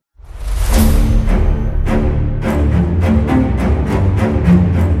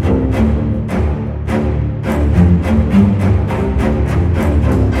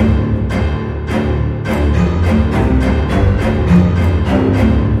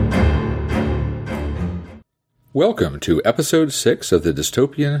Welcome to Episode 6 of the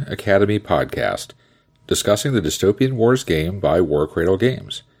Dystopian Academy podcast, discussing the Dystopian Wars game by War Cradle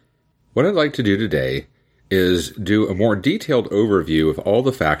Games. What I'd like to do today is do a more detailed overview of all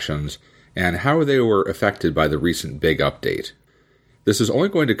the factions and how they were affected by the recent big update. This is only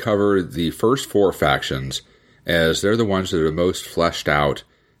going to cover the first 4 factions, as they're the ones that are the most fleshed out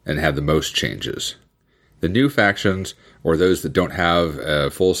and have the most changes. The new factions, or those that don't have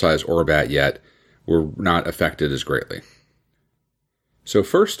a full-size Orbat yet, were not affected as greatly. So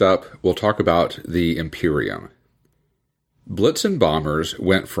first up, we'll talk about the Imperium. Blitzen bombers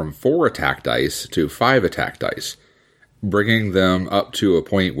went from 4 attack dice to 5 attack dice, bringing them up to a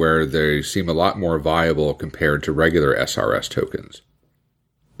point where they seem a lot more viable compared to regular SRS tokens.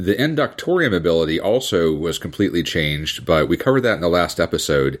 The Inductorium ability also was completely changed, but we covered that in the last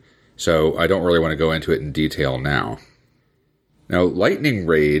episode, so I don't really want to go into it in detail now. Now, Lightning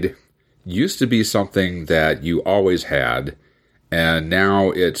Raid used to be something that you always had, and now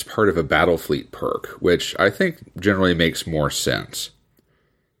it's part of a battle fleet perk, which I think generally makes more sense.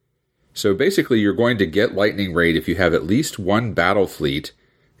 So basically, you're going to get Lightning Raid if you have at least one battle fleet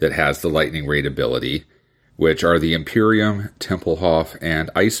that has the Lightning Raid ability, which are the Imperium, Tempelhof,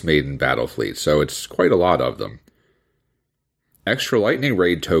 and Ice Maiden battle fleets, so it's quite a lot of them. Extra Lightning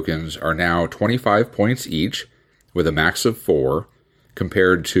Raid tokens are now 25 points each, with a max of 4,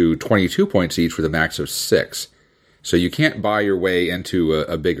 compared to 22 points each with a max of 6. So you can't buy your way into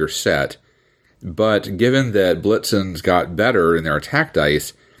a bigger set. But given that Blitzens got better in their attack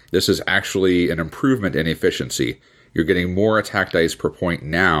dice, this is actually an improvement in efficiency. You're getting more attack dice per point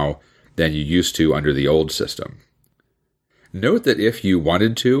now than you used to under the old system. Note that if you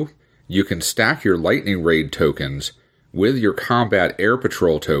wanted to, you can stack your Lightning Raid tokens with your Combat Air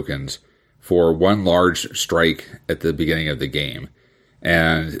Patrol tokens for one large strike at the beginning of the game.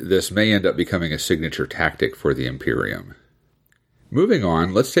 And this may end up becoming a signature tactic for the Imperium. Moving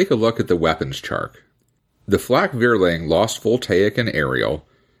on, let's take a look at the weapons chart. The Flak Virling lost Voltaic and Aerial,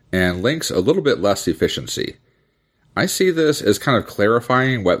 and links a little bit less efficiency. I see this as kind of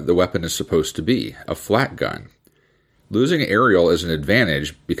clarifying what the weapon is supposed to be, a flat gun. Losing Aerial is an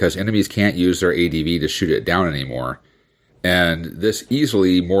advantage because enemies can't use their ADV to shoot it down anymore, and this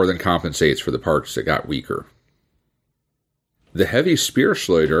easily more than compensates for the parts that got weaker. The Heavy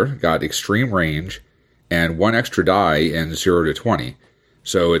Speerschleuder got extreme range and 1 extra die in 0 to 20,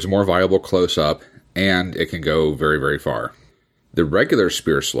 so it's more viable close up and it can go very, very far. The regular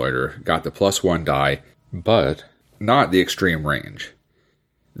Speerschleuder got the +1 die, but not the extreme range.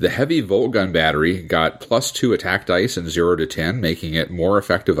 The Heavy Volt Gun Battery got +2 attack dice in 0 to 10, making it more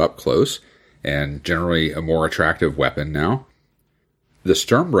effective up close and generally a more attractive weapon now. The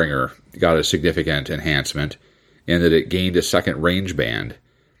Sturmbringer got a significant enhancement in that it gained a second range band.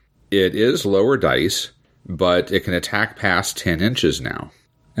 It is lower dice, but it can attack past 10 inches now.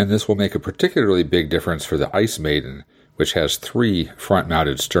 And this will make a particularly big difference for the Ice Maiden, which has 3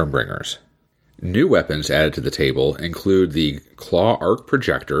 front-mounted Sturmbringers. New weapons added to the table include the Claw Arc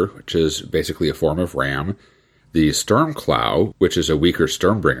Projector, which is basically a form of ram, the Sturmklau, which is a weaker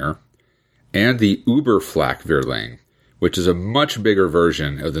Sturmbringer, and the Uber Flak Virling, which is a much bigger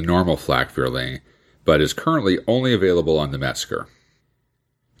version of the normal Flak Virling, but is currently only available on the Metzger.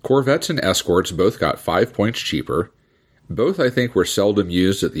 Corvettes and Escorts both got 5 points cheaper. Both, I think, were seldom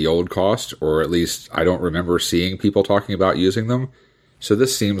used at the old cost, or at least I don't remember seeing people talking about using them, so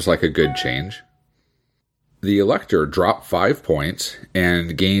this seems like a good change. The Elector dropped 5 points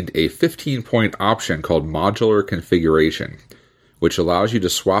and gained a 15-point option called Modular Configuration, which allows you to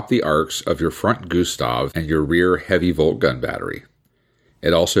swap the arcs of your front Gustav and your rear Heavy Volt Gun Battery.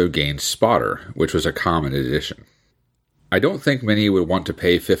 It also gained Spotter, which was a common addition. I don't think many would want to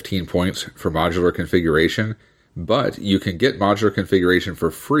pay 15 points for modular configuration, but you can get modular configuration for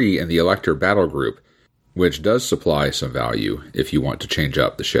free in the Elector Battle Group, which does supply some value if you want to change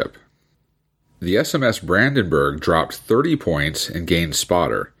up the ship. The SMS Brandenburg dropped 30 points and gained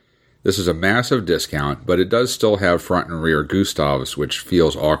Spotter. This is a massive discount, but it does still have front and rear Gustavs, which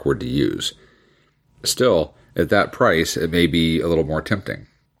feels awkward to use. Still, at that price, it may be a little more tempting.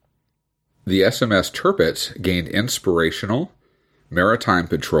 The SMS Tirpitz gained Inspirational, Maritime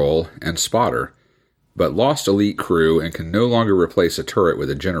Patrol, and Spotter, but lost Elite Crew and can no longer replace a turret with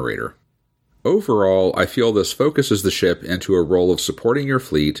a generator. Overall, I feel this focuses the ship into a role of supporting your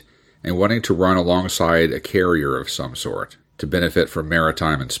fleet and wanting to run alongside a carrier of some sort to benefit from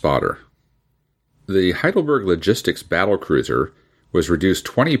Maritime and Spotter. The Heidelberg Logistics Battlecruiser was reduced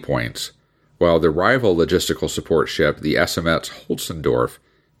 20 points, while the rival logistical support ship, the SMS Holzendorf,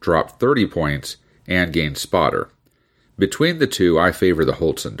 dropped 30 points and gained Spotter. Between the two, I favor the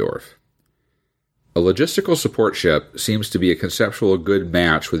Holzendorf. A logistical support ship seems to be a conceptual good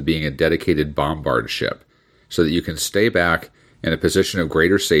match with being a dedicated bombard ship, so that you can stay back in a position of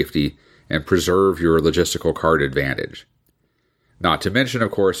greater safety and preserve your logistical card advantage. Not to mention,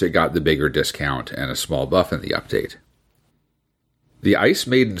 of course, it got the bigger discount and a small buff in the update. The Ice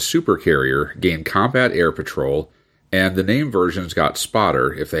Maiden Supercarrier gained Combat Air Patrol, and the name versions got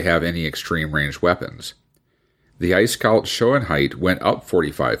Spotter if they have any extreme range weapons. The Ice Scout Schoenheit went up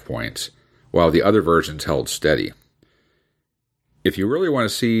 45 points, while the other versions held steady. If you really want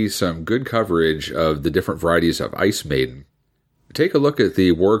to see some good coverage of the different varieties of Ice Maiden, take a look at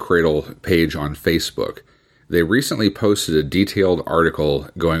the War Cradle page on Facebook. They recently posted a detailed article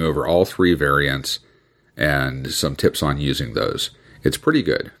going over all three variants and some tips on using those. It's pretty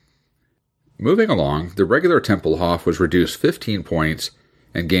good. Moving along, the regular Tempelhof was reduced 15 points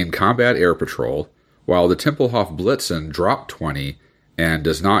and gained Combat Air Patrol, while the Tempelhof Blitzen dropped 20 and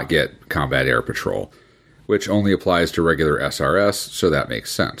does not get Combat Air Patrol, which only applies to regular SRS, so that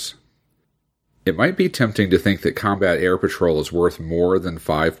makes sense. It might be tempting to think that Combat Air Patrol is worth more than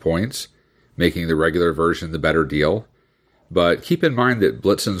 5 points, making the regular version the better deal, but keep in mind that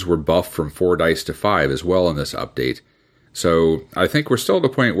Blitzens were buffed from 4 dice to 5 as well in this update, so I think we're still at a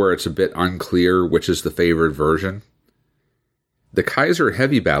point where it's a bit unclear which is the favored version. The Kaiser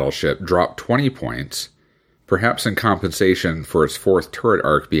Heavy Battleship dropped 20 points, perhaps in compensation for its 4th turret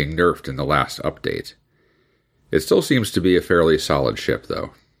arc being nerfed in the last update. It still seems to be a fairly solid ship,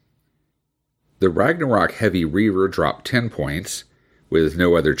 though. The Ragnarok Heavy Reaver dropped 10 points, with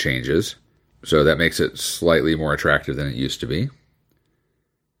no other changes, so that makes it slightly more attractive than it used to be.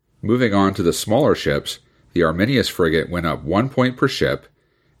 Moving on to the smaller ships, the Arminius Frigate went up 1 point per ship,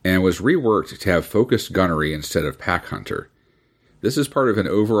 and was reworked to have focused gunnery instead of pack hunter. This is part of an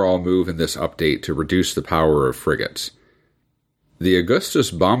overall move in this update to reduce the power of frigates. The Augustus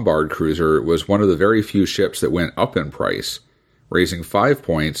Bombard Cruiser was one of the very few ships that went up in price, raising 5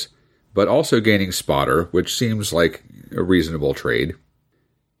 points, but also gaining Spotter, which seems like a reasonable trade.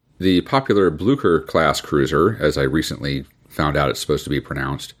 The popular Blucher class cruiser, as I recently found out it's supposed to be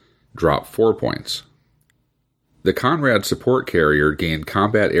pronounced, dropped 4 points. The Conrad Support Carrier gained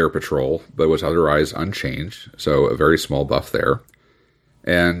Combat Air Patrol, but was otherwise unchanged, so a very small buff there.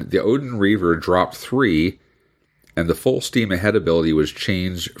 And the Odin Reaver dropped 3, and the full steam ahead ability was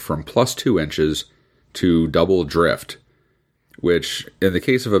changed from plus 2 inches to double drift, which in the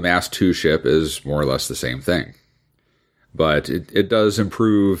case of a Mass 2 ship is more or less the same thing. But it does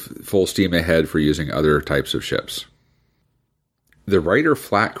improve full steam ahead for using other types of ships. The Reiter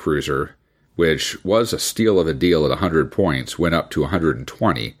Flat Cruiser, which was a steal of a deal at 100 points, went up to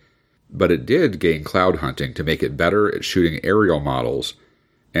 120, but it did gain Cloud Hunting to make it better at shooting aerial models,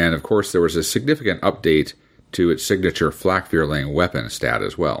 and of course there was a significant update to its signature Flak-Vierling weapon stat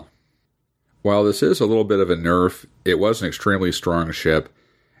as well. While this is a little bit of a nerf, it was an extremely strong ship,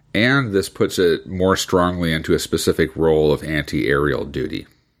 and this puts it more strongly into a specific role of anti-aerial duty.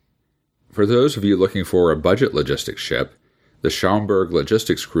 For those of you looking for a budget logistics ship, the Schaumburg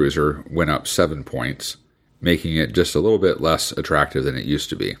Logistics Cruiser went up 7 points, making it just a little bit less attractive than it used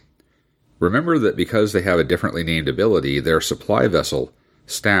to be. Remember that because they have a differently named ability, their supply vessel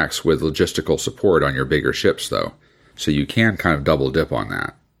stacks with logistical support on your bigger ships, though, so you can kind of double dip on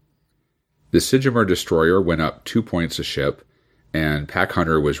that. The Sigemer Destroyer went up 2 points a ship, and Pack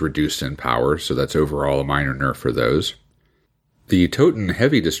Hunter was reduced in power, so that's overall a minor nerf for those. The Toten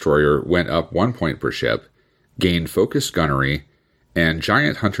Heavy Destroyer went up 1 point per ship, gained focused gunnery, and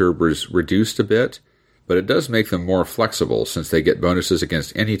Giant Hunter was reduced a bit, but it does make them more flexible since they get bonuses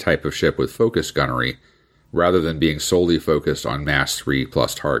against any type of ship with focused gunnery, rather than being solely focused on Mass 3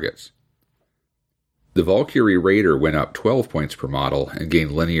 plus targets. The Valkyrie Raider went up 12 points per model and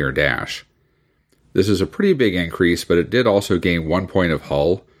gained linear dash. This is a pretty big increase, but it did also gain 1 point of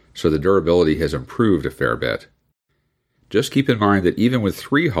hull, so the durability has improved a fair bit. Just keep in mind that even with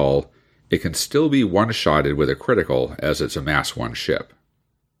 3 hull, it can still be one-shotted with a critical, as it's a Mass 1 ship.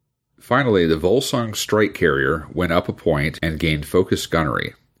 Finally, the Volsung Strike Carrier went up a point and gained focused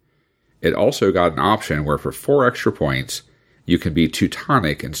gunnery. It also got an option where for 4 extra points, you can be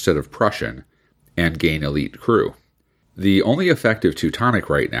Teutonic instead of Prussian, and gain elite crew. The only effective Teutonic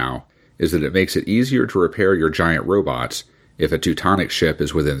right now is that it makes it easier to repair your giant robots if a Teutonic ship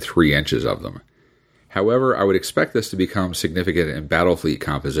is within 3 inches of them. However, I would expect this to become significant in Battlefleet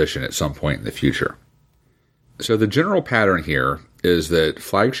composition at some point in the future. So the general pattern here is that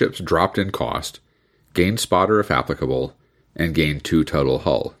flagships dropped in cost, gained Spotter if applicable, and gained 2 total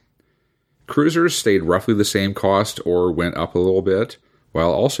hull. Cruisers stayed roughly the same cost or went up a little bit,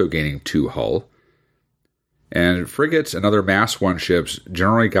 while also gaining 2 hull. And frigates and other Mass 1 ships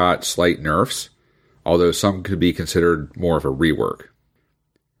generally got slight nerfs, although some could be considered more of a rework.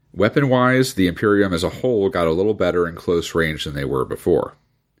 Weapon-wise, the Imperium as a whole got a little better in close range than they were before.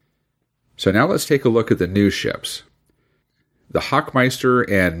 So now let's take a look at the new ships. The Hochmeister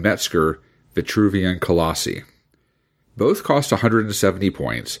and Metzger Vitruvian Colossi. Both cost 170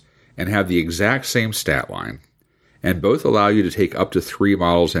 points and have the exact same stat line, and both allow you to take up to 3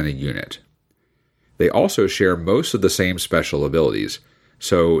 models in a unit. They also share most of the same special abilities,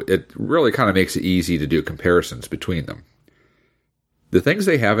 so it really kind of makes it easy to do comparisons between them. The things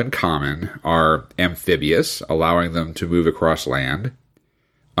they have in common are amphibious, allowing them to move across land,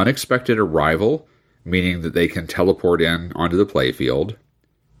 unexpected arrival, meaning that they can teleport in onto the playfield.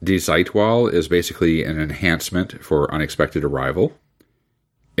 Die Zeitwahl is basically an enhancement for unexpected arrival.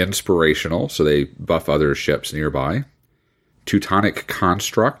 Inspirational, so they buff other ships nearby. Teutonic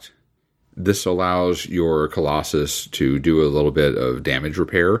Construct. This allows your Colossus to do a little bit of damage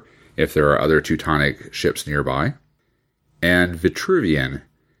repair if there are other Teutonic ships nearby. And Vitruvian.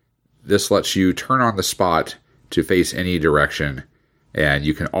 This lets you turn on the spot to face any direction, and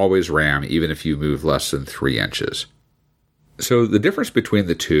you can always ram even if you move less than 3 inches. So the difference between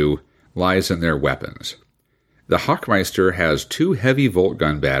the two lies in their weapons. The Hochmeister has 2 heavy volt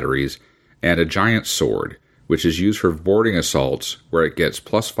gun batteries and a giant sword, which is used for boarding assaults where it gets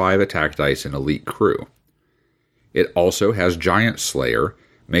 +5 attack dice in elite crew. It also has Giant Slayer,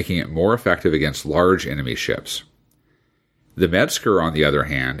 making it more effective against large enemy ships. The Metzger, on the other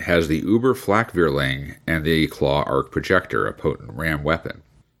hand, has the Uber Flakvierling and the Claw Arc Projector, a potent ram weapon.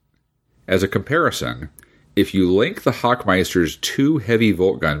 As a comparison, if you link the Hochmeister's 2 heavy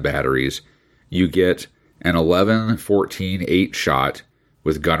volt gun batteries, you get an 11-14-8 shot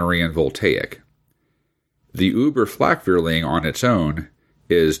with gunnery and voltaic. The Uber Flakvierling on its own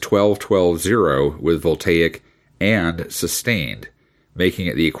is 12-12-0 with voltaic and sustained, making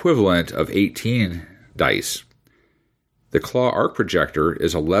it the equivalent of 18 dice. The Claw Arc Projector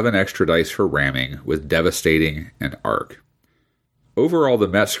is 11 extra dice for ramming with devastating and arc. Overall, the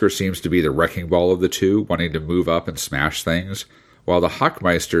Metzger seems to be the wrecking ball of the two, wanting to move up and smash things, while the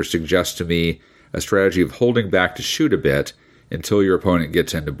Hochmeister suggests to me a strategy of holding back to shoot a bit until your opponent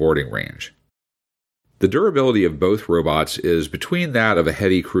gets into boarding range. The durability of both robots is between that of a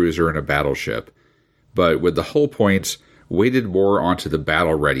heavy cruiser and a battleship, but with the hull points weighted more onto the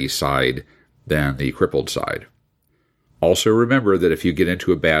battle-ready side than the crippled side. Also remember that if you get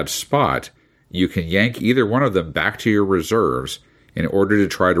into a bad spot, you can yank either one of them back to your reserves in order to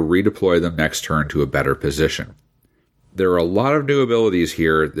try to redeploy them next turn to a better position. There are a lot of new abilities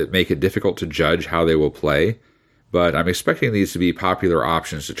here that make it difficult to judge how they will play, but I'm expecting these to be popular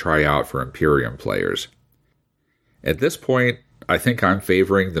options to try out for Imperium players. At this point, I think I'm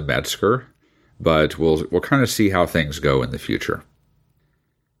favoring the Metzger, but we'll kind of see how things go in the future.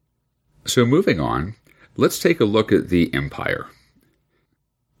 So moving on, let's take a look at the Empire.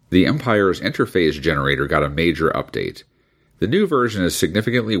 The Empire's interface generator got a major update. The new version is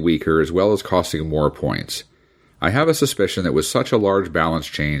significantly weaker as well as costing more points. I have a suspicion that with such a large balance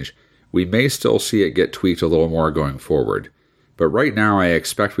change, we may still see it get tweaked a little more going forward. But right now I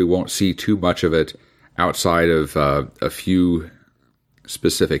expect we won't see too much of it outside of a few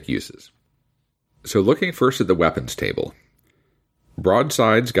specific uses. So looking first at the weapons table.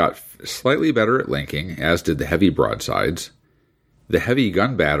 Broadsides got slightly better at linking, as did the heavy broadsides. The heavy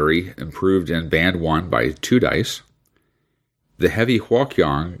gun battery improved in Band 1 by 2 dice. The heavy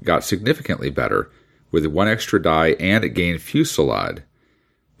Huoqiang got significantly better, with 1 extra die, and it gained Fusillade.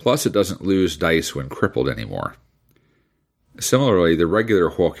 Plus, it doesn't lose dice when crippled anymore. Similarly, the regular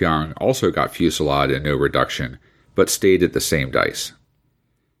Huoqiang also got Fusillade and no reduction, but stayed at the same dice.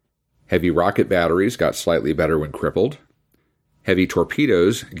 Heavy rocket batteries got slightly better when crippled. Heavy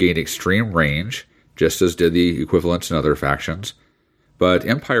torpedoes gained extreme range, just as did the equivalents in other factions, but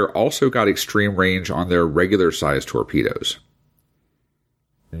Empire also got extreme range on their regular-sized torpedoes.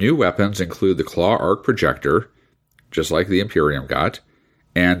 New weapons include the Claw Arc Projector, just like the Imperium got,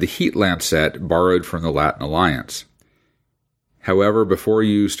 and the Heat Lancet borrowed from the Latin Alliance. However, before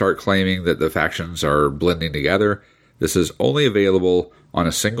you start claiming that the factions are blending together, this is only available on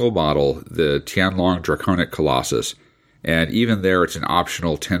a single model, the Tianlong Draconic Colossus, and even there it's an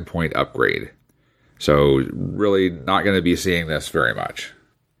optional 10-point upgrade. So really not going to be seeing this very much.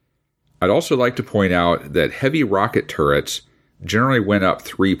 I'd also like to point out that heavy rocket turrets generally went up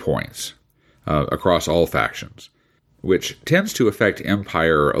 3 points across all factions, which tends to affect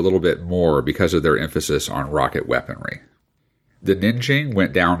Empire a little bit more because of their emphasis on rocket weaponry. The Ninjing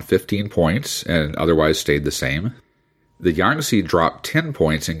went down 15 points and otherwise stayed the same. The Yangtze dropped 10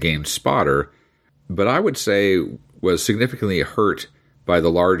 points and gained Spotter, but I would say was significantly hurt by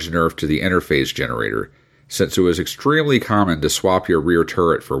the large nerf to the interface generator, since it was extremely common to swap your rear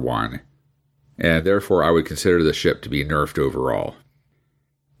turret for one, and therefore I would consider the ship to be nerfed overall.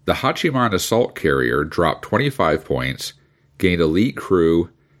 The Hachiman assault carrier dropped 25 points, gained elite crew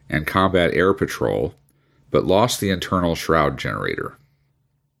and combat air patrol, but lost the internal shroud generator.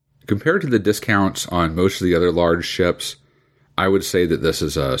 Compared to the discounts on most of the other large ships, I would say that this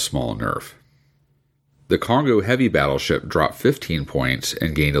is a small nerf. The Kongo heavy battleship dropped 15 points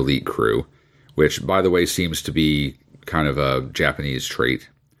and gained elite crew, which, by the way, seems to be kind of a Japanese trait.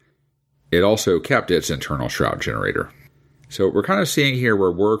 It also kept its internal shroud generator. So we're kind of seeing here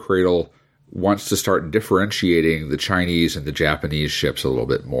where War Cradle wants to start differentiating the Chinese and the Japanese ships a little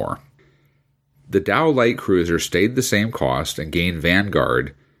bit more. The Dao light cruiser stayed the same cost and gained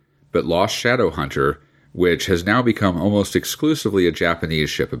Vanguard, but lost Shadowhunter, which has now become almost exclusively a Japanese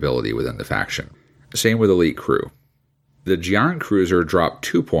ship ability within the faction. Same with elite crew. The Jian cruiser dropped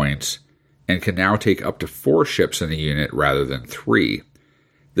 2 points and can now take up to 4 ships in a unit rather than 3.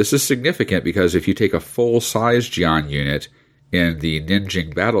 This is significant because if you take a full-size Jian unit in the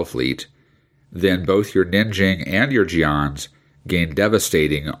Ninjing battle fleet, then both your Ninjing and your Jians gain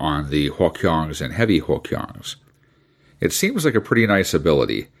devastating on the Huoqiangs and heavy Huoqiangs. It seems like a pretty nice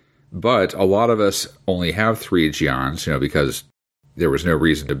ability, but a lot of us only have 3 Jians, because there was no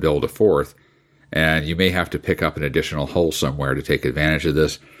reason to build a 4th, and you may have to pick up an additional hull somewhere to take advantage of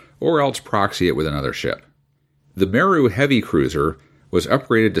this, or else proxy it with another ship. The Meru heavy cruiser was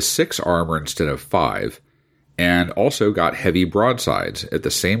upgraded to 6 armor instead of 5, and also got heavy broadsides at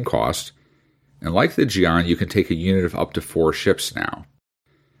the same cost, and like the Jian, you can take a unit of up to 4 ships now.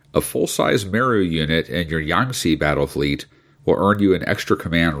 A full-size Meru unit in your Yangtze battle fleet will earn you an extra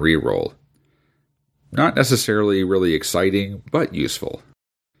command reroll. Not necessarily really exciting, but useful.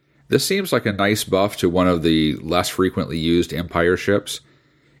 This seems like a nice buff to one of the less frequently used Empire ships.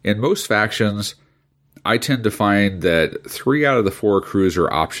 In most factions, I tend to find that 3 out of the 4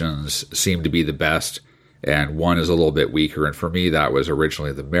 cruiser options seem to be the best, and 1 is a little bit weaker, and for me that was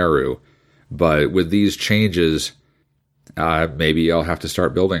originally the Meru. But with these changes, maybe I'll have to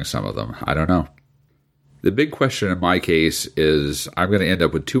start building some of them. I don't know. The big question in my case is I'm going to end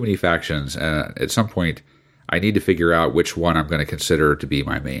up with too many factions, and at some point I need to figure out which one I'm going to consider to be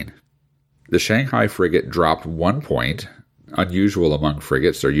my main. The Shanghai frigate dropped 1 point. Unusual among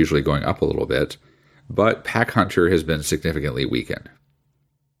frigates, they're usually going up a little bit, but Pack Hunter has been significantly weakened.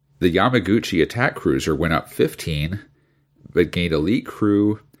 The Yamaguchi attack cruiser went up 15, but gained elite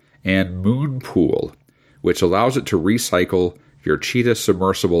crew and Moon Pool, which allows it to recycle your Cheetah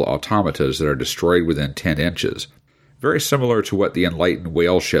submersible automatas that are destroyed within 10 inches, very similar to what the Enlightened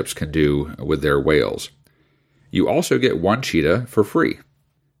whale ships can do with their whales. You also get 1 Cheetah for free.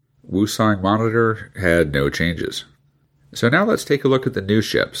 Wusang Monitor had no changes. So now let's take a look at the new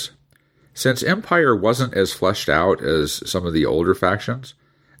ships. Since Empire wasn't as fleshed out as some of the older factions,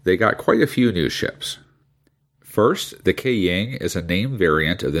 they got quite a few new ships. First, the Keiying is a name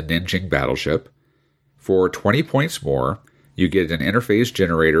variant of the Ninjing battleship. For 20 points more, you get an interface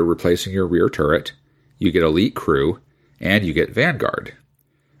generator replacing your rear turret, you get elite crew, and you get Vanguard.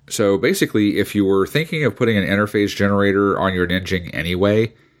 So basically, if you were thinking of putting an interface generator on your Ninjing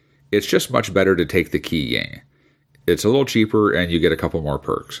anyway, it's just much better to take the Keiying. It's a little cheaper and you get a couple more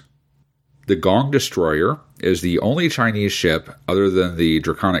perks. The Gong Destroyer is the only Chinese ship other than the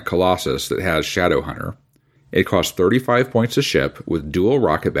Draconic Colossus that has Shadowhunter. It costs 35 points a ship with dual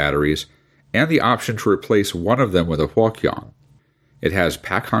rocket batteries and the option to replace one of them with a Huoqiang. It has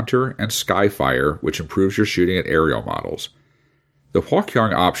Pack Hunter and Skyfire, which improves your shooting at aerial models. The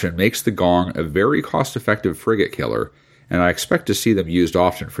Huoqiang option makes the Gong a very cost-effective frigate killer, and I expect to see them used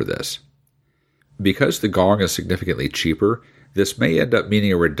often for this. Because the Gong is significantly cheaper, this may end up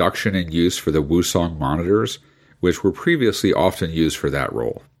meaning a reduction in use for the Wusang monitors, which were previously often used for that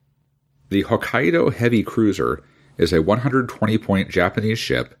role. The Hokkaido Heavy Cruiser is a 120-point Japanese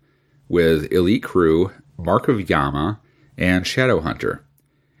ship with elite crew, Mark of Yama, and Shadowhunter.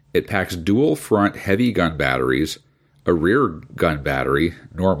 It packs dual front heavy gun batteries, a rear gun battery,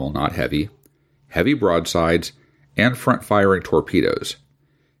 normal not heavy broadsides, and front-firing torpedoes.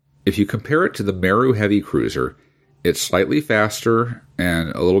 If you compare it to the Meru Heavy Cruiser, it's slightly faster and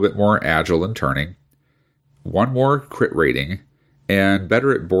a little bit more agile in turning, 1 more crit rating, and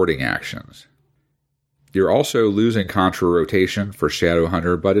better at boarding actions. You're also losing contra-rotation for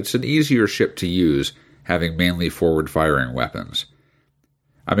Shadowhunter, but it's an easier ship to use, having mainly forward-firing weapons.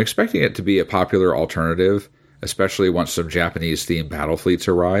 I'm expecting it to be a popular alternative, especially once some Japanese-themed battle fleets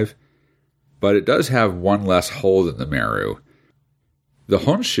arrive, but it does have 1 less hull than the Meru. The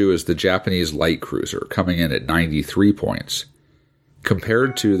Honshu is the Japanese light cruiser, coming in at 93 points.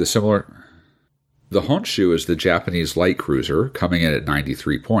 Compared to the Honshu is the Japanese light cruiser, coming in at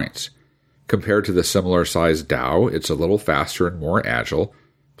 93 points. Compared to the similar-sized Dao, it's a little faster and more agile,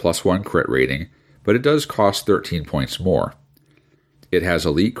 +1 crit rating, but it does cost 13 points more. It has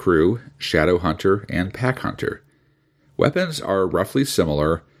elite crew, shadow hunter, and pack hunter. Weapons are roughly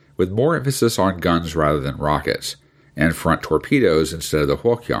similar, with more emphasis on guns rather than rockets, and front torpedoes instead of the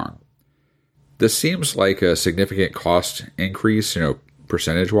Huoqiang. This seems like a significant cost increase,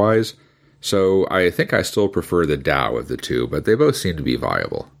 percentage-wise, so I think I still prefer the Dao of the two, but they both seem to be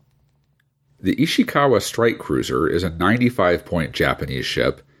viable. The Ishikawa Strike Cruiser is a 95-point Japanese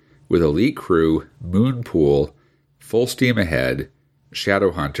ship with elite crew, moon pool, full steam ahead,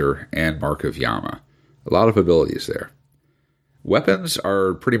 shadow hunter, and Mark of Yama. A lot of abilities there. Weapons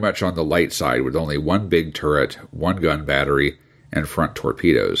are pretty much on the light side with only one big turret, one gun battery, and front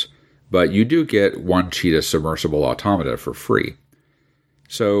torpedoes, but you do get one Cheetah submersible automata for free.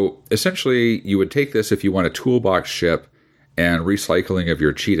 So essentially, you would take this if you want a toolbox ship and recycling of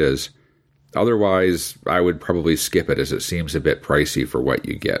your Cheetahs. Otherwise, I would probably skip it as it seems a bit pricey for what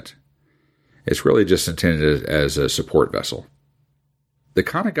you get. It's really just intended as a support vessel. The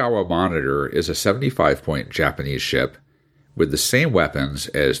Kanagawa Monitor is a 75-point Japanese ship with the same weapons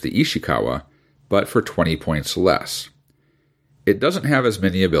as the Ishikawa, but for 20 points less. It doesn't have as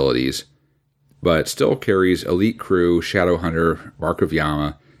many abilities, but still carries elite crew, shadow hunter, Mark of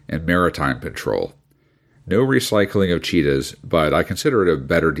Yama, and maritime patrol. No recycling of Cheetahs, but I consider it a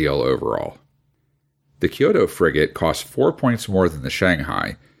better deal overall. The Kyoto frigate costs 4 points more than the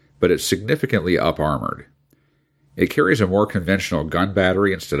Shanghai, but it's significantly up-armored. It carries a more conventional gun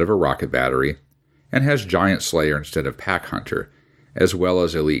battery instead of a rocket battery, and has Giant Slayer instead of Pack Hunter, as well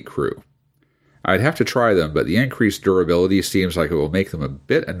as elite crew. I'd have to try them, but the increased durability seems like it will make them a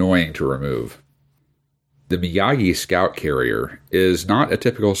bit annoying to remove. The Miyagi Scout Carrier is not a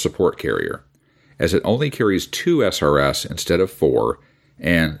typical support carrier, as it only carries 2 SRS instead of 4,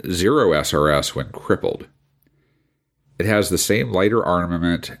 and 0 SRS when crippled. It has the same lighter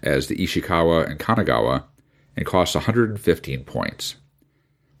armament as the Ishikawa and Kanagawa, and costs 115 points.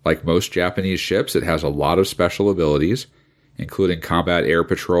 Like most Japanese ships, it has a lot of special abilities, including combat air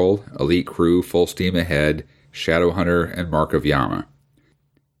patrol, elite crew, full steam ahead, shadow hunter, and Mark of Yama.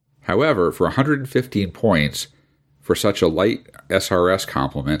 However, for 115 points, for such a light SRS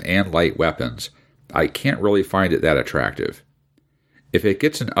complement and light weapons, I can't really find it that attractive. If it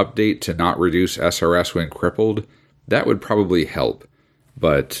gets an update to not reduce SRS when crippled, that would probably help,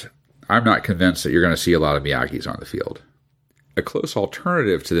 but I'm not convinced that you're going to see a lot of Miyagis on the field. A close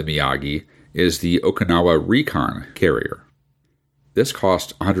alternative to the Miyagi is the Okinawa Recon Carrier. This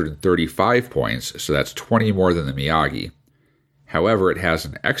costs 135 points, so that's 20 more than the Miyagi. However, it has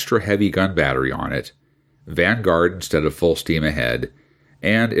an extra heavy gun battery on it, Vanguard instead of full steam ahead,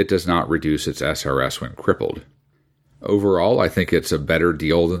 and it does not reduce its SRS when crippled. Overall, I think it's a better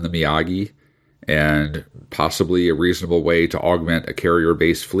deal than the Miyagi, and possibly a reasonable way to augment a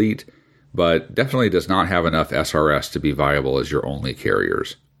carrier-based fleet, but definitely does not have enough SRS to be viable as your only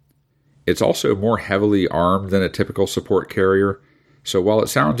carriers. It's also more heavily armed than a typical support carrier, so while it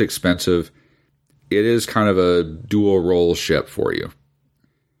sounds expensive, it is kind of a dual-role ship for you.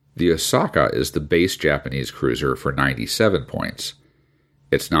 The Osaka is the base Japanese cruiser for 97 points.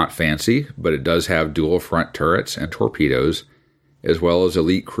 It's not fancy, but it does have dual front turrets and torpedoes, as well as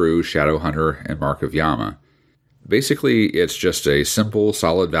elite crew, shadow hunter, and Mark of Yama. Basically, it's just a simple,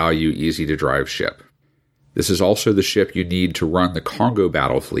 solid value, easy to drive ship. This is also the ship you need to run the Kongo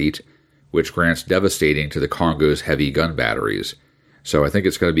battle fleet, which grants devastating to the Kongo's heavy gun batteries. So I think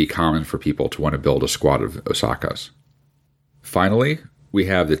it's going to be common for people to want to build a squad of Osakas. Finally, we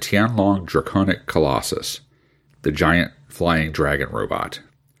have the Tianlong Draconic Colossus, the giant flying dragon robot.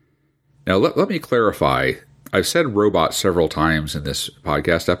 Now let me clarify, I've said robot several times in this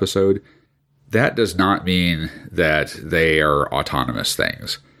podcast episode. That does not mean that they are autonomous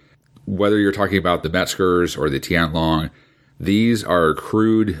things. Whether you're talking about the Metzgers or the Tianlong, these are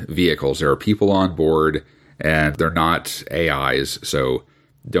crewed vehicles. There are people on board, and they're not AIs, so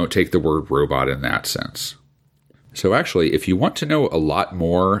don't take the word robot in that sense. So actually, if you want to know a lot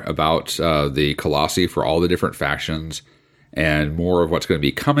more about the Colossi for all the different factions, and more of what's going to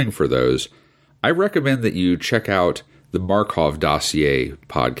be coming for those, I recommend that you check out the Markov Dossier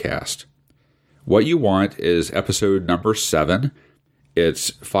podcast. What you want is episode number 7. It's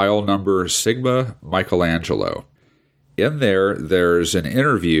file number Sigma Michelangelo. In there, there's an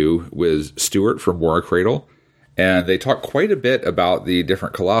interview with Stuart from War Cradle, and they talk quite a bit about the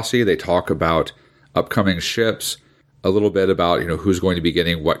different Colossi. They talk about upcoming ships, a little bit about who's going to be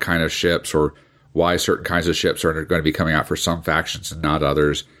getting what kind of ships or why certain kinds of ships are going to be coming out for some factions and not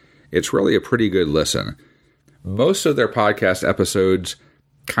others. It's really a pretty good listen. Most of their podcast episodes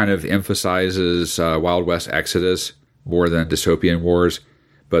kind of emphasizes Wild West Exodus more than Dystopian Wars,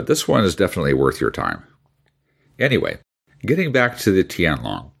 but this one is definitely worth your time. Anyway, getting back to the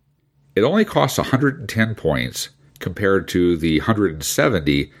Tianlong. It only costs 110 points compared to the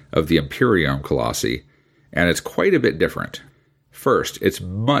 170 of the Imperium Colossi, and it's quite a bit different. First, it's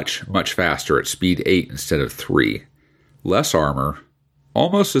much, much faster at speed 8 instead of 3. Less armor,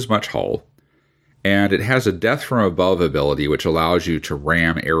 almost as much hull, and it has a Death from Above ability which allows you to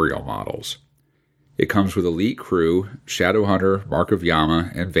ram aerial models. It comes with Elite Crew, Shadowhunter, Mark of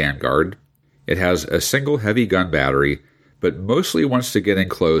Yama, and Vanguard. It has a single heavy gun battery, but mostly wants to get in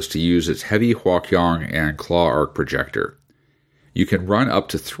close to use its heavy Huaqiang and Claw Arc projector. You can run up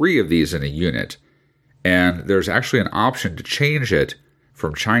to 3 of these in a unit, and there's actually an option to change it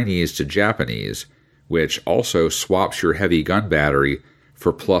from Chinese to Japanese, which also swaps your heavy gun battery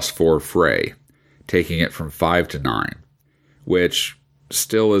for +4 fray, taking it from 5 to 9, which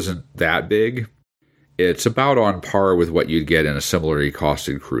still isn't that big. It's about on par with what you'd get in a similarly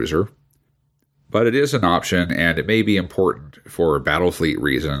costed cruiser. But it is an option, and it may be important for battle fleet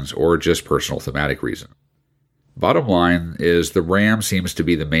reasons or just personal thematic reasons. Bottom line is the ram seems to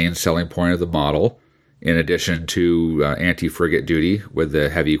be the main selling point of the model, in addition to anti-frigate duty with the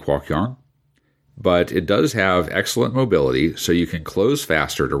heavy Huaqiang. But it does have excellent mobility, so you can close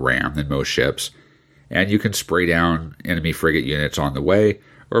faster to ram than most ships, and you can spray down enemy frigate units on the way,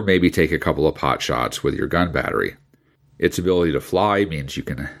 or maybe take a couple of pot shots with your gun battery. Its ability to fly means you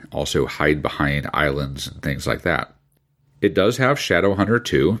can also hide behind islands and things like that. It does have Shadowhunter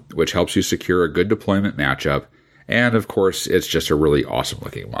 2, which helps you secure a good deployment matchup, and of course, it's just a really awesome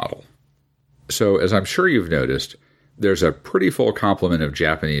looking model. So, as I'm sure you've noticed, there's a pretty full complement of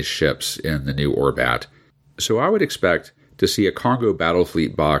Japanese ships in the new Orbat, so I would expect to see a Congo Battle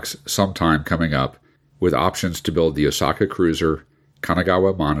Fleet box sometime coming up with options to build the Osaka Cruiser,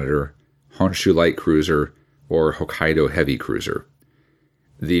 Kanagawa Monitor, Honshu Light Cruiser, or Hokkaido Heavy Cruiser.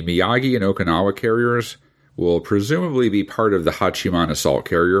 The Miyagi and Okinawa carriers will presumably be part of the Hachiman Assault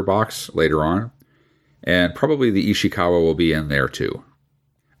Carrier box later on, and probably the Ishikawa will be in there too.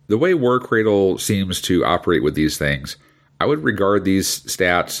 The way War Cradle seems to operate with these things, I would regard these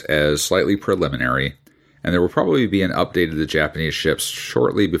stats as slightly preliminary, and there will probably be an update of the Japanese ships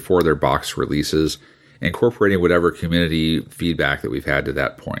shortly before their box releases, incorporating whatever community feedback that we've had to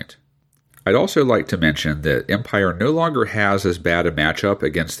that point. I'd also like to mention that Empire no longer has as bad a matchup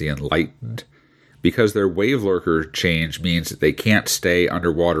against the Enlightened, because their Wave Lurker change means that they can't stay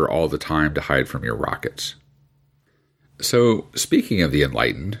underwater all the time to hide from your rockets. So, speaking of the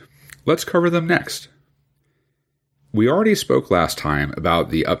Enlightened, let's cover them next. We already spoke last time about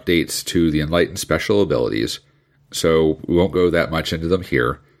the updates to the Enlightened special abilities, so we won't go that much into them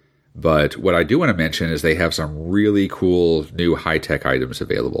here, but what I do want to mention is they have some really cool new high-tech items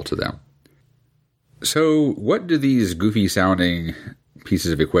available to them. So, what do these goofy-sounding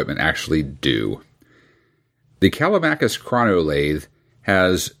pieces of equipment actually do? The Callimachus Chrono Lathe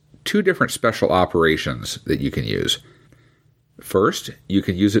has 2 different special operations that you can use. First, you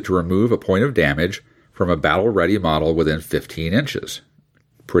can use it to remove a point of damage from a battle-ready model within 15 inches.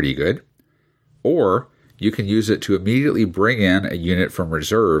 Pretty good. Or, you can use it to immediately bring in a unit from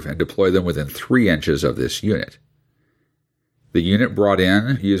reserve and deploy them within 3 inches of this unit. The unit brought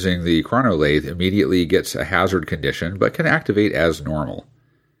in using the Chrono Lathe immediately gets a hazard condition, but can activate as normal.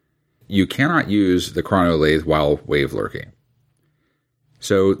 You cannot use the Chrono Lathe while wave lurking.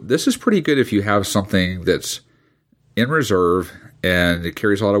 So this is pretty good if you have something that's in reserve and it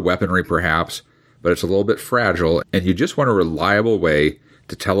carries a lot of weaponry perhaps, but it's a little bit fragile, and you just want a reliable way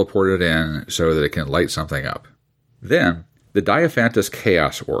to teleport it in so that it can light something up. Then, the Diophantus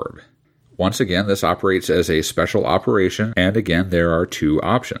Chaos Orb. Once again, this operates as a special operation, and again, there are 2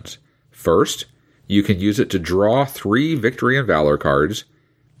 options. First, you can use it to draw 3 Victory and Valor cards.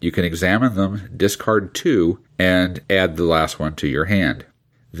 You can examine them, discard 2, and add the last one to your hand.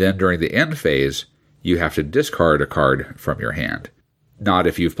 Then, during the end phase, you have to discard a card from your hand. Not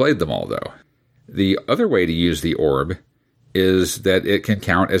if you've played them all, though. The other way to use the orb is that it can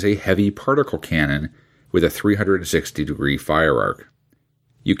count as a heavy particle cannon with a 360-degree fire arc.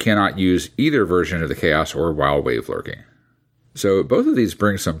 You cannot use either version of the Chaos Orb while wave lurking. So both of these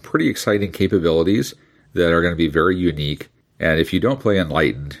bring some pretty exciting capabilities that are going to be very unique, and if you don't play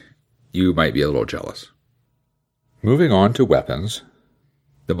Enlightened, you might be a little jealous. Moving on to weapons,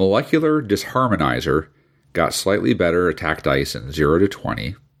 the Molecular Disharmonizer got slightly better attack dice in 0 to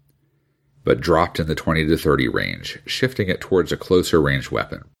 20, but dropped in the 20 to 30 range, shifting it towards a closer range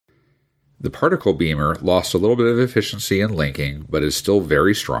weapon. The particle beamer lost a little bit of efficiency and linking, but is still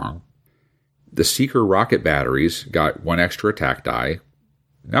very strong. The Seeker rocket batteries got 1 extra attack die.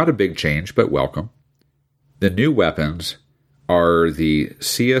 Not a big change, but welcome. The new weapons are the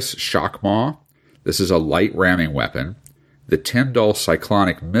Seus Shockmaw. This is a light ramming weapon. The Tyndall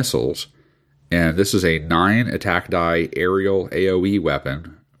Cyclonic Missiles, and this is a 9 attack die aerial AoE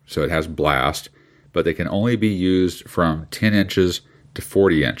weapon, so it has blast, but they can only be used from 10 inches to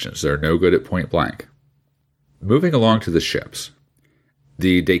 40 inches. They're no good at point blank. Moving along to the ships.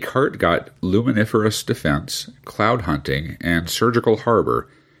 The Descartes got Luminiferous Defense, Cloud Hunting, and Surgical Harbor,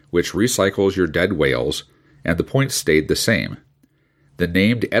 which recycles your dead whales, and the points stayed the same. The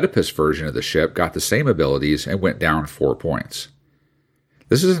named Oedipus version of the ship got the same abilities and went down 4 points.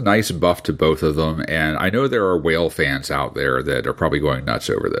 This is a nice buff to both of them, and I know there are whale fans out there that are probably going nuts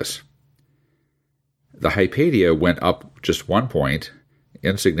over this. The Hypatia went up just 1 point,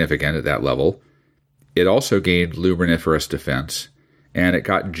 insignificant at that level. It also gained Luminiferous Defense, and it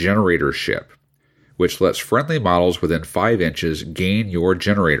got Generator Ship, which lets friendly models within 5 inches gain your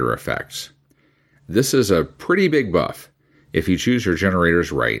generator effects. This is a pretty big buff if you choose your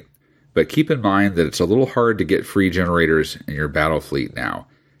generators right, but keep in mind that it's a little hard to get free generators in your battle fleet now.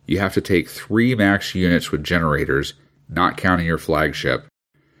 You have to take 3 max units with generators, not counting your flagship,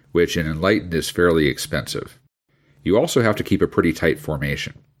 which in Enlightened is fairly expensive. You also have to keep a pretty tight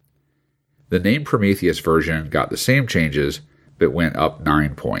formation. The named Prometheus version got the same changes, but went up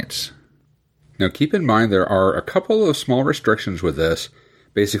 9 points. Now keep in mind there are a couple of small restrictions with this,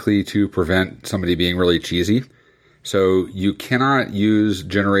 basically to prevent somebody being really cheesy. So you cannot use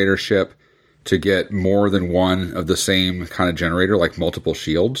generator ship to get more than one of the same kind of generator, like multiple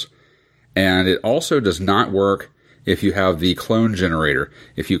shields. And it also does not work if you have the clone generator.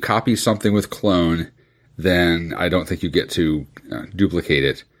 If you copy something with clone, then I don't think you get to duplicate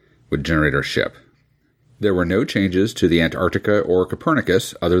it with generator ship. There were no changes to the Antarctica or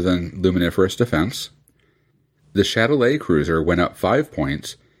Copernicus other than Luminiferous Defense. The Châtelet cruiser went up 5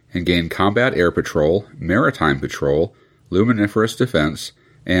 points and gained Combat Air Patrol, Maritime Patrol, Luminiferous Defense,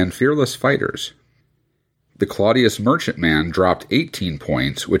 and Fearless Fighters. The Claudius Merchantman dropped 18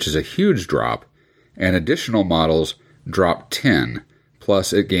 points, which is a huge drop, and additional models dropped 10,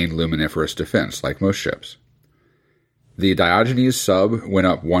 plus it gained Luminiferous Defense, like most ships. The Diogenes sub went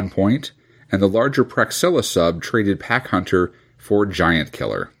up 1 point, and the larger Praxilla sub traded Pack Hunter for Giant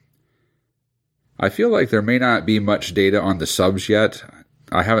Killer. I feel like there may not be much data on the subs yet.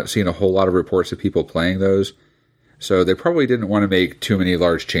 I haven't seen a whole lot of reports of people playing those, so they probably didn't want to make too many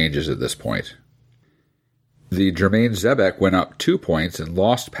large changes at this point. The Germain Zebek went up 2 points and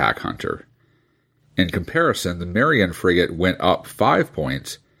lost Pack Hunter. In comparison, the Marion frigate went up 5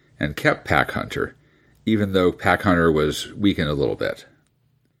 points and kept Pack Hunter, even though Pack Hunter was weakened a little bit.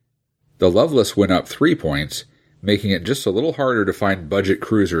 The Lovelace went up 3 points, making it just a little harder to find budget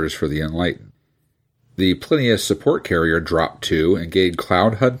cruisers for the Enlightened. The Plinius support carrier dropped 2 and gained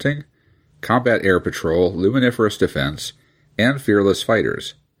Cloud Hunting, Combat Air Patrol, Luminiferous Defense, and Fearless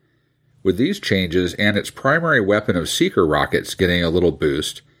Fighters. With these changes and its primary weapon of Seeker rockets getting a little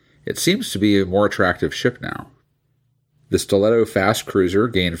boost, it seems to be a more attractive ship now. The Stiletto fast cruiser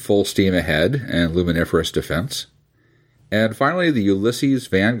gained full steam ahead and Luminiferous Defense. And finally, the Ulysses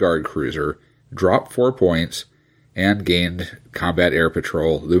Vanguard cruiser dropped 4 points and gained Combat Air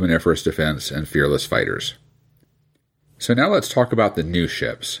Patrol, Luminiferous Defense, and Fearless Fighters. So now let's talk about the new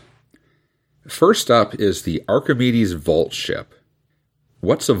ships. First up is the Archimedes Vault ship.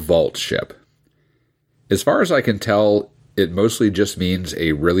 What's a vault ship? As far as I can tell, it mostly just means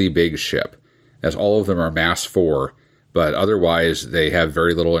a really big ship, as all of them are mass 4, but otherwise they have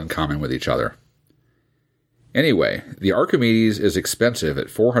very little in common with each other. Anyway, the Archimedes is expensive at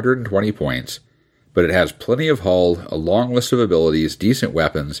 420 points, but it has plenty of hull, a long list of abilities, decent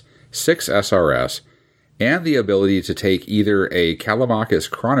weapons, 6 SRS, and the ability to take either a Callimachus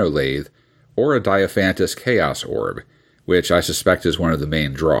Chronolathe or a Diophantus Chaos Orb, which I suspect is one of the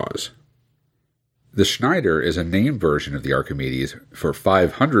main draws. The Schneider is a named version of the Archimedes for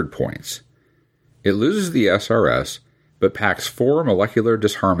 500 points. It loses the SRS, but packs 4 molecular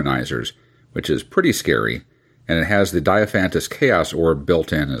disharmonizers, which is pretty scary, and it has the Diophantus Chaos Orb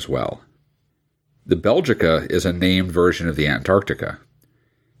built in as well. The Belgica is a named version of the Antarctica.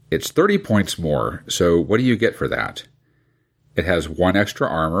 It's 30 points more, so what do you get for that? It has 1 extra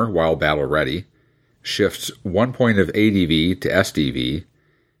armor while battle ready, shifts 1 point of ADV to SDV,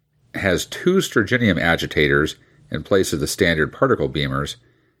 has 2 Sturginium agitators in place of the standard particle beamers,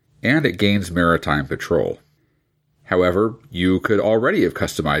 and it gains Maritime Patrol. However, you could already have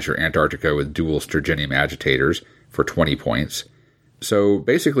customized your Antarctica with dual Sturginium agitators for 20 points, So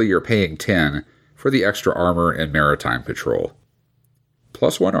basically you're paying 10 for the extra armor and maritime patrol.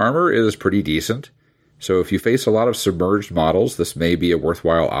 +1 armor is pretty decent, so if you face a lot of submerged models, this may be a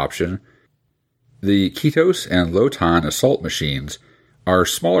worthwhile option. The Kitos and Lotan assault machines are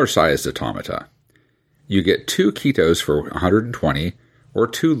smaller-sized automata. You get 2 Kitos for 120, or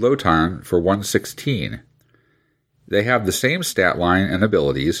 2 Lotan for 116. They have the same stat line and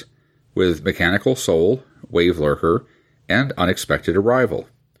abilities, with Mechanical Soul, Wave Lurker, and Unexpected Arrival.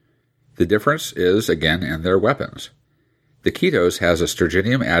 The difference is, again, in their weapons. The Kitos has a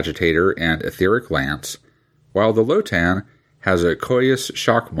Sturginium Agitator and Etheric Lance, while the Lotan has a Koyus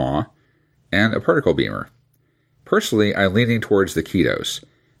Shock Maw and a Particle Beamer. Personally, I'm leaning towards the Kitos.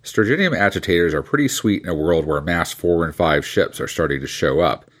 Sturginium Agitators are pretty sweet in a world where mass 4 and 5 ships are starting to show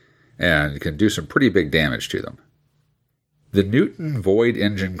up, and can do some pretty big damage to them. The Newton Void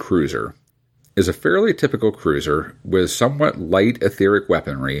Engine Cruiser is a fairly typical cruiser with somewhat light etheric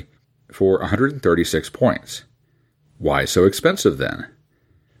weaponry for 136 points. Why so expensive then?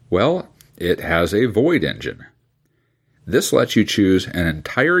 Well, it has a Void Engine. This lets you choose an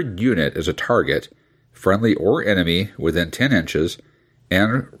entire unit as a target, friendly or enemy, within 10 inches,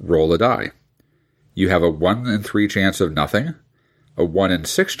 and roll a die. You have a 1 in 3 chance of nothing, a 1 in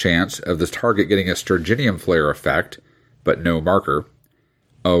 6 chance of the target getting a Sturginium Flare effect, but no marker,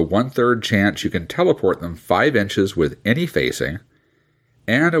 a 1/3 chance you can teleport them 5 inches with any facing,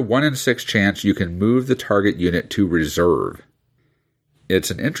 and a 1 in 6 chance you can move the target unit to reserve.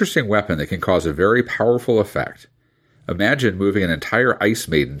 It's an interesting weapon that can cause a very powerful effect. Imagine moving an entire Ice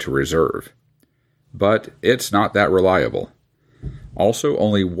Maiden to reserve. But it's not that reliable. Also,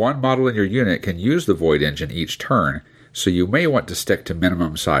 only one model in your unit can use the Void Engine each turn, so you may want to stick to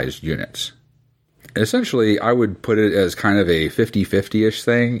minimum-sized units. Essentially, I would put it as kind of a 50-50-ish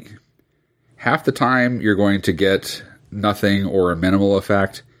thing. Half the time you're going to get nothing or a minimal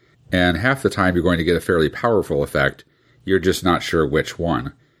effect, and half the time you're going to get a fairly powerful effect. You're just not sure which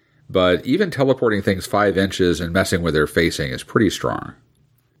one. But even teleporting things 5 inches and messing with their facing is pretty strong.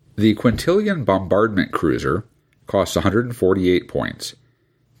 The Quintillion Bombardment Cruiser costs 148 points.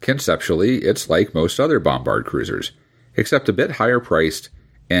 Conceptually, it's like most other bombard cruisers, except a bit higher priced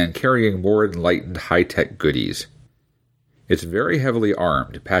and carrying more enlightened high-tech goodies. It's very heavily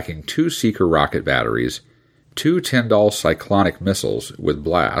armed, packing 2 Seeker rocket batteries, 2 Tyndall cyclonic missiles with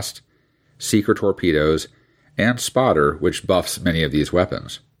blast, Seeker torpedoes, and Spotter, which buffs many of these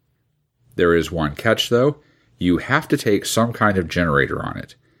weapons. There is one catch, though. You have to take some kind of generator on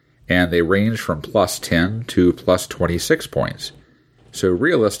it, and they range from +10 to +26 points. So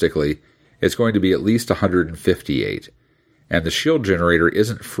realistically, it's going to be at least 158, and the shield generator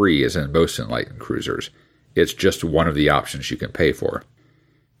isn't free as in most Enlightened cruisers. It's just one of the options you can pay for.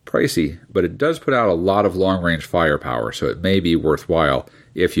 Pricey, but it does put out a lot of long-range firepower, so it may be worthwhile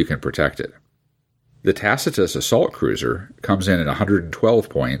if you can protect it. The Tacitus Assault Cruiser comes in at 112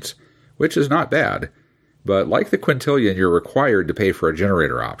 points, which is not bad, but like the Quintillion, you're required to pay for a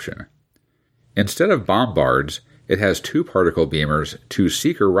generator option. Instead of bombards, it has 2 particle beamers, 2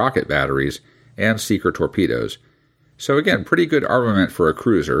 Seeker rocket batteries, and Seeker torpedoes. So again, pretty good armament for a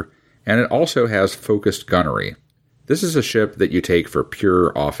cruiser, and it also has focused gunnery. This is a ship that you take for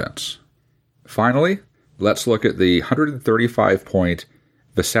pure offense. Finally, let's look at the 135-point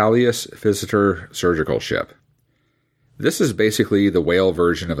Vesalius Visitor surgical ship. This is basically the whale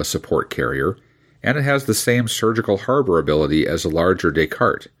version of a support carrier, and it has the same surgical harbor ability as a larger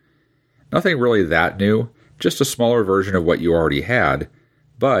Descartes. Nothing really that new, just a smaller version of what you already had,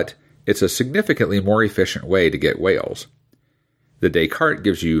 but it's a significantly more efficient way to get whales. The Descartes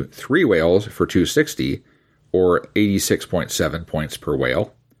gives you 3 whales for 260, or 86.7 points per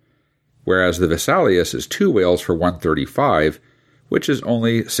whale, whereas the Vesalius is 2 whales for 135, which is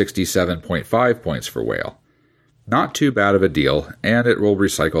only 67.5 points per whale. Not too bad of a deal, and it will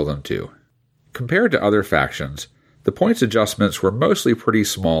recycle them too. Compared to other factions, the points adjustments were mostly pretty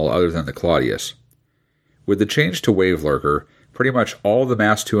small other than the Claudius. With the change to Wave Lurker, pretty much all the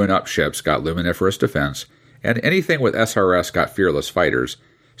Mass 2 and up ships got Luminiferous Defense, and anything with SRS got Fearless Fighters,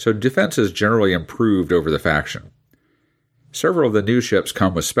 so defenses generally improved over the faction. Several of the new ships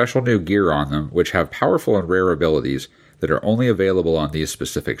come with special new gear on them, which have powerful and rare abilities that are only available on these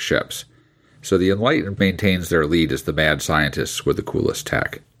specific ships. So the Enlightened maintains their lead as the mad scientists with the coolest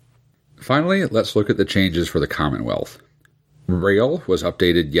tech. Finally, let's look at the changes for the Commonwealth. Rail was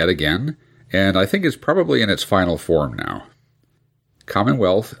updated yet again, and I think it's probably in its final form now.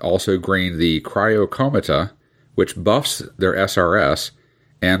 Commonwealth also gained the Cryocomata, which buffs their SRS,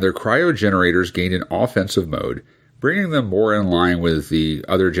 and their cryo generators gained an offensive mode, bringing them more in line with the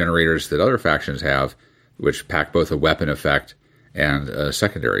other generators that other factions have, which pack both a weapon effect and a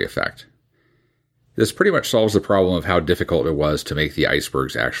secondary effect. This pretty much solves the problem of how difficult it was to make the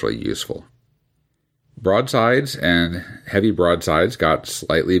icebergs actually useful. Broadsides and heavy broadsides got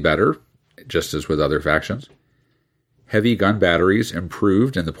slightly better, just as with other factions. Heavy gun batteries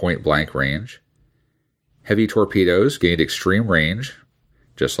improved in the point-blank range. Heavy torpedoes gained extreme range,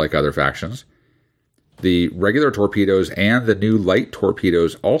 just like other factions. The regular torpedoes and the new light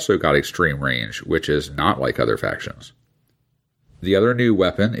torpedoes also got extreme range, which is not like other factions. The other new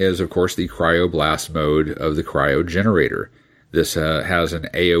weapon is, of course, the cryoblast mode of the cryo generator. This has an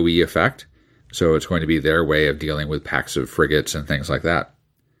AoE effect, so it's going to be their way of dealing with packs of frigates and things like that.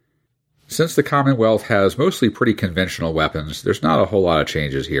 Since the Commonwealth has mostly pretty conventional weapons, there's not a whole lot of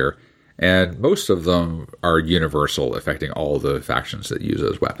changes here, and most of them are universal, affecting all the factions that use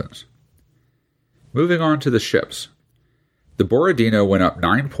those weapons. Moving on to the ships. The Borodino went up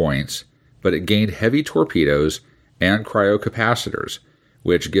 9 points, but it gained heavy torpedoes and cryocapacitors,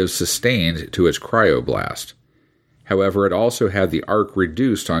 which gives sustained to its cryoblast. However, it also had the arc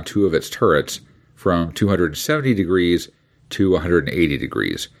reduced on 2 of its turrets from 270 degrees to 180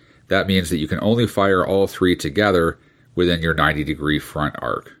 degrees. That means that you can only fire all 3 together within your 90-degree front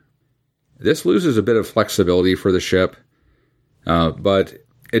arc. This loses a bit of flexibility for the ship, but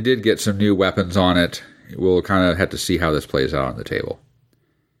it did get some new weapons on it. We'll kind of have to see how this plays out on the table.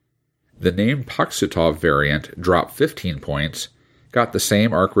 The named Paksutov variant dropped 15 points, got the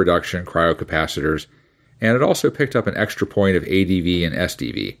same arc reduction cryocapacitors, and it also picked up an extra point of ADV and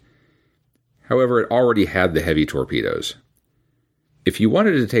SDV. However, it already had the heavy torpedoes. If you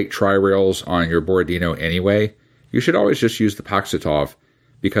wanted to take tri-rails on your Borodino anyway, you should always just use the Paksutov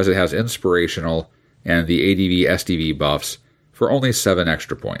because it has inspirational and the ADV-SDV buffs for only 7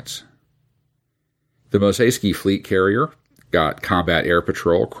 extra points. The Mosaiski fleet carrier got combat air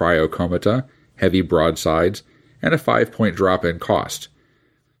patrol, cryokomata, heavy broadsides, and a 5-point drop in cost.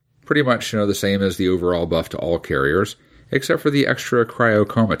 Pretty much the same as the overall buff to all carriers, except for the extra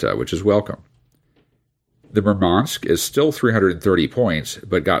cryokomata, which is welcome. The Murmansk is still 330 points,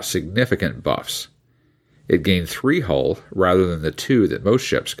 but got significant buffs. It gained 3 hull rather than the 2 that most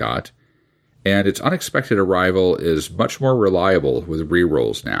ships got, and its unexpected arrival is much more reliable with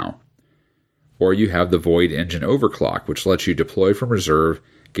rerolls now. Or you have the Void Engine Overclock, which lets you deploy from reserve,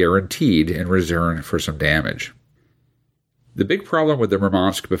 guaranteed in return for some damage. The big problem with the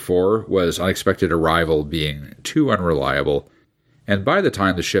Murmansk before was unexpected arrival being too unreliable, and by the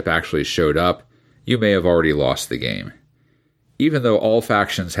time the ship actually showed up, you may have already lost the game. Even though all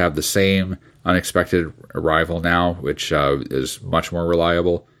factions have the same unexpected arrival now, which is much more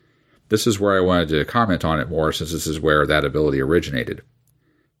reliable, this is where I wanted to comment on it more, since this is where that ability originated.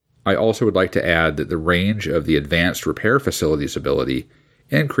 I also would like to add that the range of the Advanced Repair Facilities ability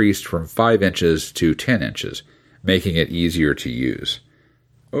increased from 5 inches to 10 inches, making it easier to use.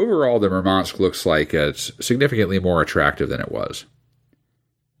 Overall, the Murmansk looks like it's significantly more attractive than it was.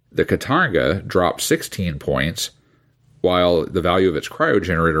 The Katanga dropped 16 points, while the value of its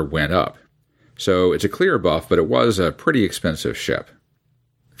cryogenerator went up. So it's a clear buff, but it was a pretty expensive ship.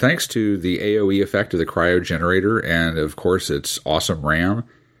 Thanks to the AoE effect of the cryogenerator and, of course, its awesome RAM,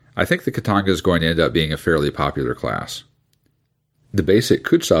 I think the Katanga is going to end up being a fairly popular class. The basic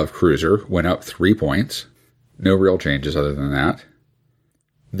Kutsov cruiser went up 3 points. No real changes other than that.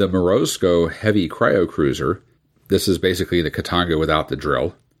 The Morozko heavy cryo cruiser, this is basically the Katanga without the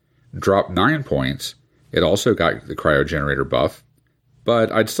drill, dropped 9 points. It also got the cryogenerator buff,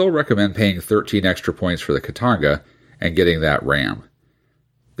 but I'd still recommend paying 13 extra points for the Katanga and getting that RAM.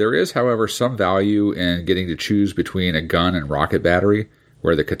 There is, however, some value in getting to choose between a gun and rocket battery,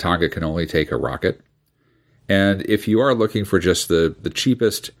 where the Katanga can only take a rocket. And if you are looking for just the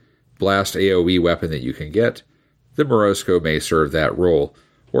cheapest blast AoE weapon that you can get, the Morozko may serve that role,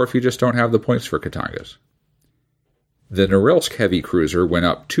 or if you just don't have the points for Katangas. The Norilsk heavy cruiser went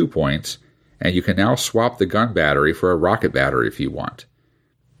up 2 points, and you can now swap the gun battery for a rocket battery if you want.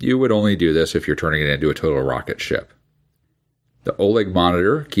 You would only do this if you're turning it into a total rocket ship. The Oleg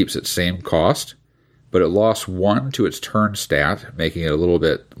monitor keeps its same cost, but it lost 1 to its turn stat, making it a little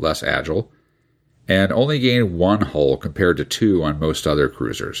bit less agile, and only gained 1 hull compared to 2 on most other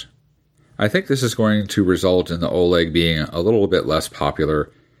cruisers. I think this is going to result in the Oleg being a little bit less popular,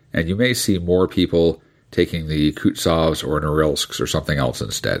 and you may see more people taking the Kutsovs or Norilsks or something else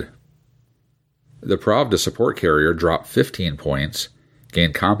instead. The Pravda support carrier dropped 15 points,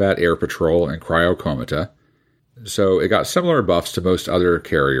 gained combat air patrol and cryokomata, so it got similar buffs to most other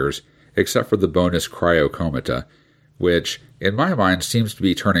carriers, except for the bonus cryokomata, which, in my mind, seems to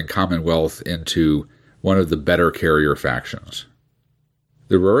be turning Commonwealth into one of the better carrier factions.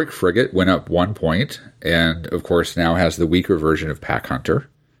 The Rurik frigate went up 1 point, and of course now has the weaker version of Pack Hunter.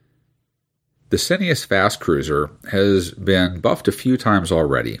 The Cineas fast cruiser has been buffed a few times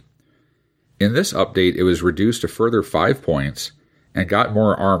already. In this update, it was reduced a further 5 points and got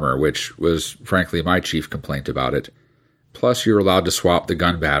more armor, which was frankly my chief complaint about it. Plus, you're allowed to swap the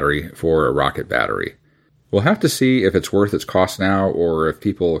gun battery for a rocket battery. We'll have to see if it's worth its cost now or if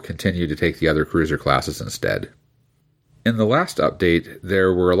people continue to take the other cruiser classes instead. In the last update,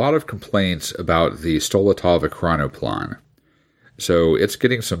 there were a lot of complaints about the Stoletov Chronoplan, so it's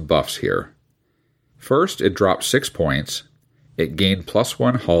getting some buffs here. First, it dropped 6 points, it gained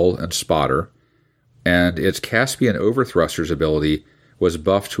 +1 hull and spotter, and its Caspian Overthrusters ability was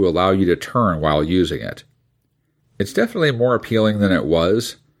buffed to allow you to turn while using it. It's definitely more appealing than it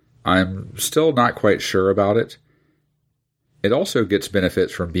was. I'm still not quite sure about it. It also gets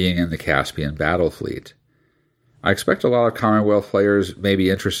benefits from being in the Caspian battle fleet. I expect a lot of Commonwealth players may be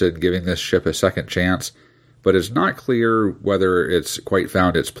interested in giving this ship a second chance, but it's not clear whether it's quite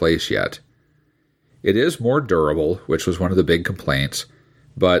found its place yet. It is more durable, which was one of the big complaints,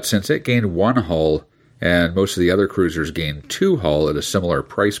 but since it gained 1 hull, and most of the other cruisers gained 2 hull at a similar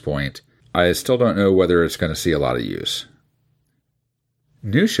price point, I still don't know whether it's going to see a lot of use.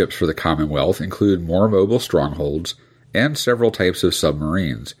 New ships for the Commonwealth include more mobile strongholds and several types of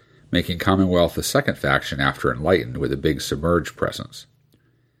submarines, making Commonwealth the second faction after Enlightened with a big submerged presence.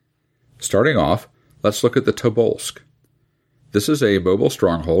 Starting off, let's look at the Tobolsk. This is a mobile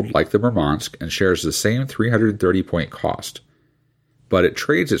stronghold like the Murmansk and shares the same 330-point cost, but it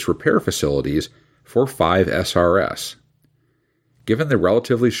trades its repair facilities for 5 SRS. Given the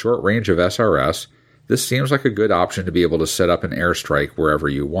relatively short range of SRS, this seems like a good option to be able to set up an airstrike wherever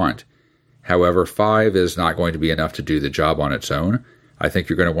you want. However, 5 is not going to be enough to do the job on its own. I think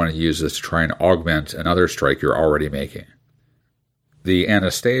you're going to want to use this to try and augment another strike you're already making. The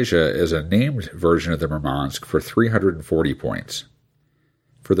Anastasia is a named version of the Murmansk for 340 points.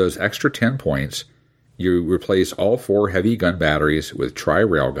 For those extra 10 points, you replace all 4 heavy gun batteries with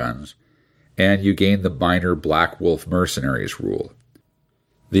tri-railguns, and you gain the minor Black Wolf Mercenaries rule.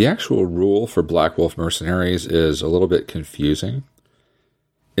 The actual rule for Black Wolf Mercenaries is a little bit confusing.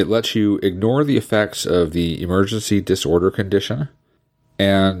 It lets you ignore the effects of the emergency disorder condition,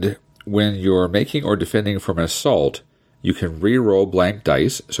 and when you're making or defending from an assault, you can re-roll blank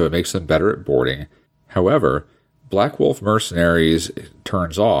dice, so it makes them better at boarding. However, Black Wolf Mercenaries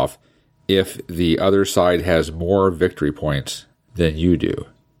turns off if the other side has more victory points than you do.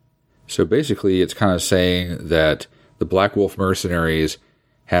 So basically, it's kind of saying that the Black Wolf Mercenaries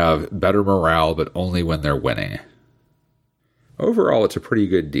have better morale, but only when they're winning. Overall, it's a pretty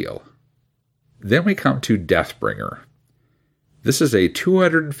good deal. Then we come to Deathbringer. This is a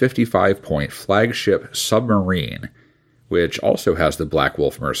 255-point flagship submarine, which also has the Black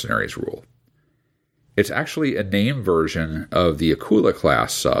Wolf Mercenaries rule. It's actually a name version of the Akula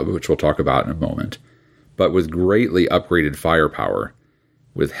class sub, which we'll talk about in a moment, but with greatly upgraded firepower,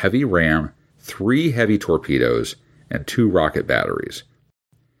 with heavy ram, 3 heavy torpedoes, and 2 rocket batteries.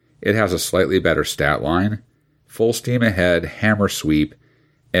 It has a slightly better stat line, full steam ahead, hammer sweep,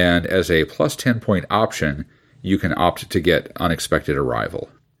 and as a plus 10-point option, you can opt to get unexpected arrival.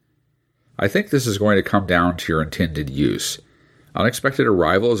 I think this is going to come down to your intended use. Unexpected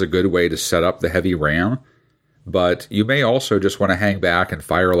arrival is a good way to set up the heavy ram, but you may also just want to hang back and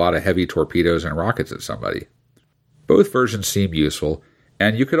fire a lot of heavy torpedoes and rockets at somebody. Both versions seem useful,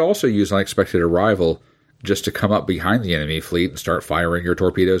 and you could also use unexpected arrival just to come up behind the enemy fleet and start firing your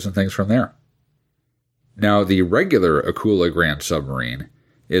torpedoes and things from there. Now, the regular Akula Grand Submarine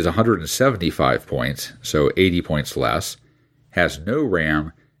is 175 points, so 80 points less, has no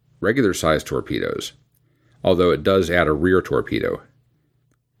ram, regular-sized torpedoes, although it does add a rear torpedo.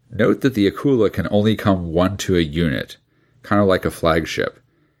 Note that the Akula can only come 1 to a unit, kind of like a flagship.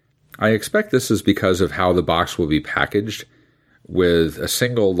 I expect this is because of how the box will be packaged, with a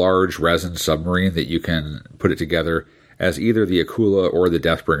single large resin submarine that you can put it together as either the Akula or the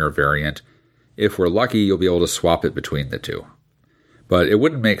Deathbringer variant. If we're lucky, you'll be able to swap it between the two. But it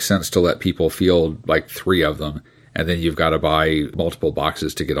wouldn't make sense to let people field like 3 of them, and then you've got to buy multiple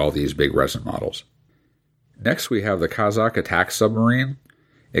boxes to get all these big resin models. Next, we have the Kazakh attack submarine.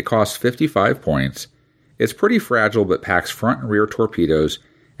 It costs 55 points. It's pretty fragile, but packs front and rear torpedoes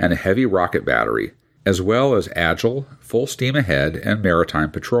and a heavy rocket battery, as well as agile, full steam ahead, and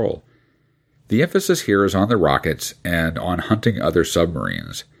maritime patrol. The emphasis here is on the rockets and on hunting other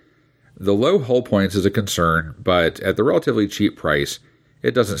submarines. The low hull points is a concern, but at the relatively cheap price,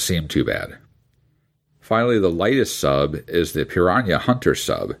 it doesn't seem too bad. Finally, the lightest sub is the Piranha Hunter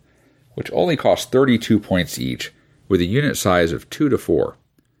sub, which only costs 32 points each, with a unit size of 2 to 4.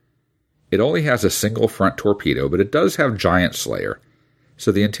 It only has a single front torpedo, but it does have Giant Slayer.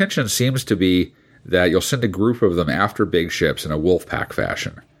 So the intention seems to be that you'll send a group of them after big ships in a wolf pack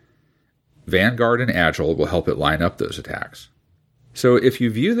fashion. Vanguard and Agile will help it line up those attacks. So if you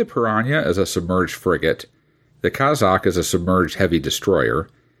view the Piranha as a submerged frigate, the Kazakh as a submerged heavy destroyer,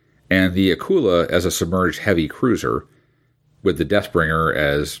 and the Akula as a submerged heavy cruiser, with the Deathbringer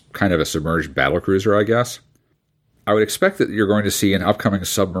as kind of a submerged battlecruiser, I guess, I would expect that you're going to see an upcoming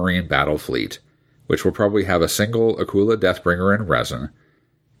submarine battle fleet, which will probably have a single Akula Deathbringer in resin,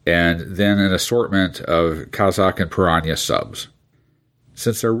 and then an assortment of Kazakh and Piranha subs.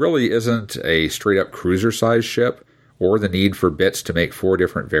 Since there really isn't a straight-up cruiser-sized ship, or the need for bits to make 4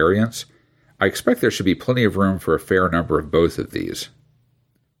 different variants, I expect there should be plenty of room for a fair number of both of these.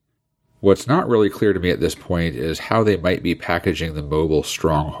 What's not really clear to me at this point is how they might be packaging the mobile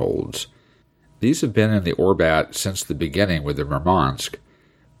strongholds. These have been in the Orbat since the beginning with the Murmansk,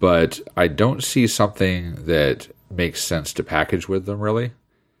 but I don't see something that makes sense to package with them, really.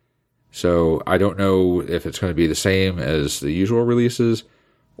 So I don't know if it's going to be the same as the usual releases,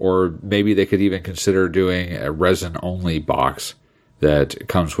 or maybe they could even consider doing a resin-only box that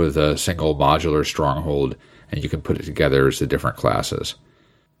comes with a single modular stronghold, and you can put it together as the different classes.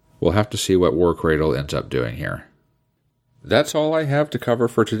 We'll have to see what Warcradle ends up doing here. That's all I have to cover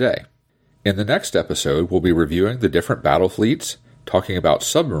for today. In the next episode, we'll be reviewing the different battle fleets, talking about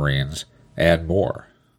submarines, and more.